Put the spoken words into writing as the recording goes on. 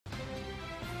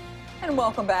And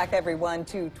welcome back, everyone,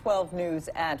 to 12 News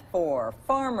at 4.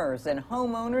 Farmers and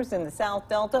homeowners in the South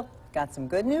Delta got some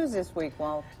good news this week,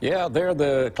 Walt. Yeah, they're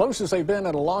the closest they've been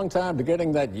in a long time to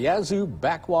getting that Yazoo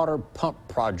backwater pump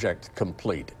project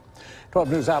complete.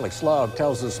 12 News' Alex Love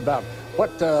tells us about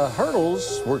what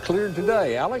hurdles were cleared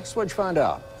today. Alex, what'd you find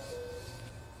out?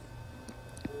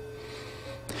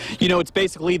 You know, it's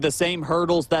basically the same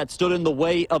hurdles that stood in the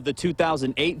way of the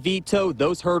 2008 veto.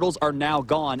 Those hurdles are now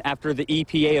gone after the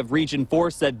EPA of Region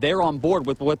 4 said they're on board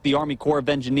with what the Army Corps of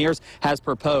Engineers has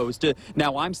proposed.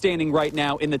 Now, I'm standing right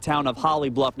now in the town of Holly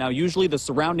Bluff. Now, usually the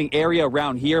surrounding area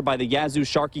around here by the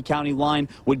Yazoo-Sharkey County line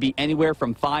would be anywhere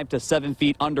from 5 to 7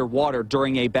 feet underwater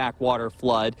during a backwater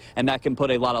flood, and that can put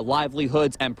a lot of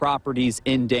livelihoods and properties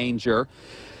in danger.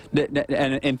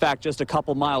 And in fact, just a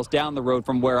couple miles down the road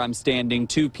from where I'm standing,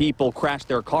 2 people crashed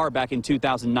their car back in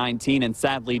 2019 and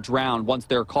sadly drowned once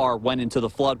their car went into the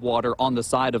floodwater on the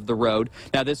side of the road.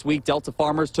 Now, this week, Delta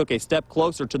farmers took a step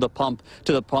closer to the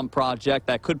pump project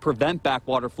that could prevent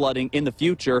backwater flooding in the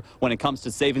future when it comes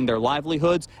to saving their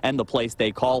livelihoods and the place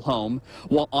they call home.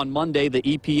 Well, on Monday, the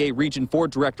EPA Region 4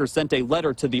 director sent a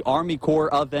letter to the Army Corps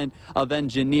of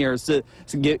Engineers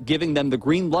giving them the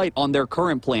green light on their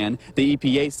current plan. The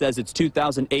EPA says its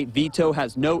 2008 veto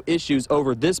has no issues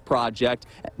over this project.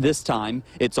 This time,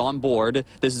 it's on board.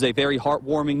 This is a very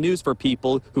heartwarming news for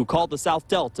people who call the South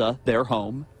Delta their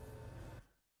home.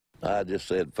 I just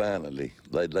said finally,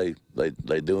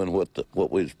 they doing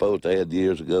what we were supposed to have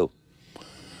years ago.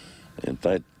 And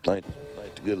thank the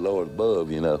good Lord above,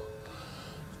 you know,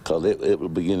 because it was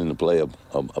beginning to play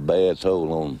a bad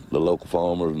toll on the local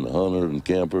farmers and the hunters and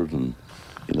campers, and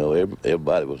you know,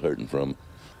 everybody was hurting from it.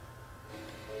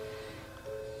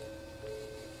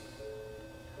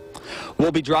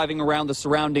 We'll be driving around the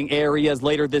surrounding areas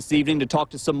later this evening to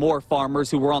talk to some more farmers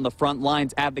who were on the front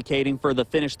lines advocating for the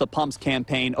Finish the Pumps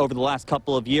campaign over the last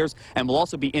couple of years. And we'll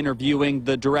also be interviewing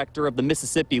the director of the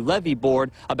Mississippi Levee Board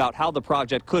about how the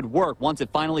project could work once it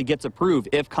finally gets approved,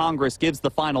 if Congress gives the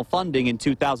final funding in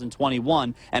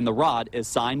 2021 and the ROD is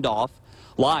signed off.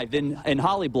 Live in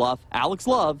Holly Bluff, Alex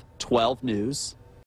Love, 12 News.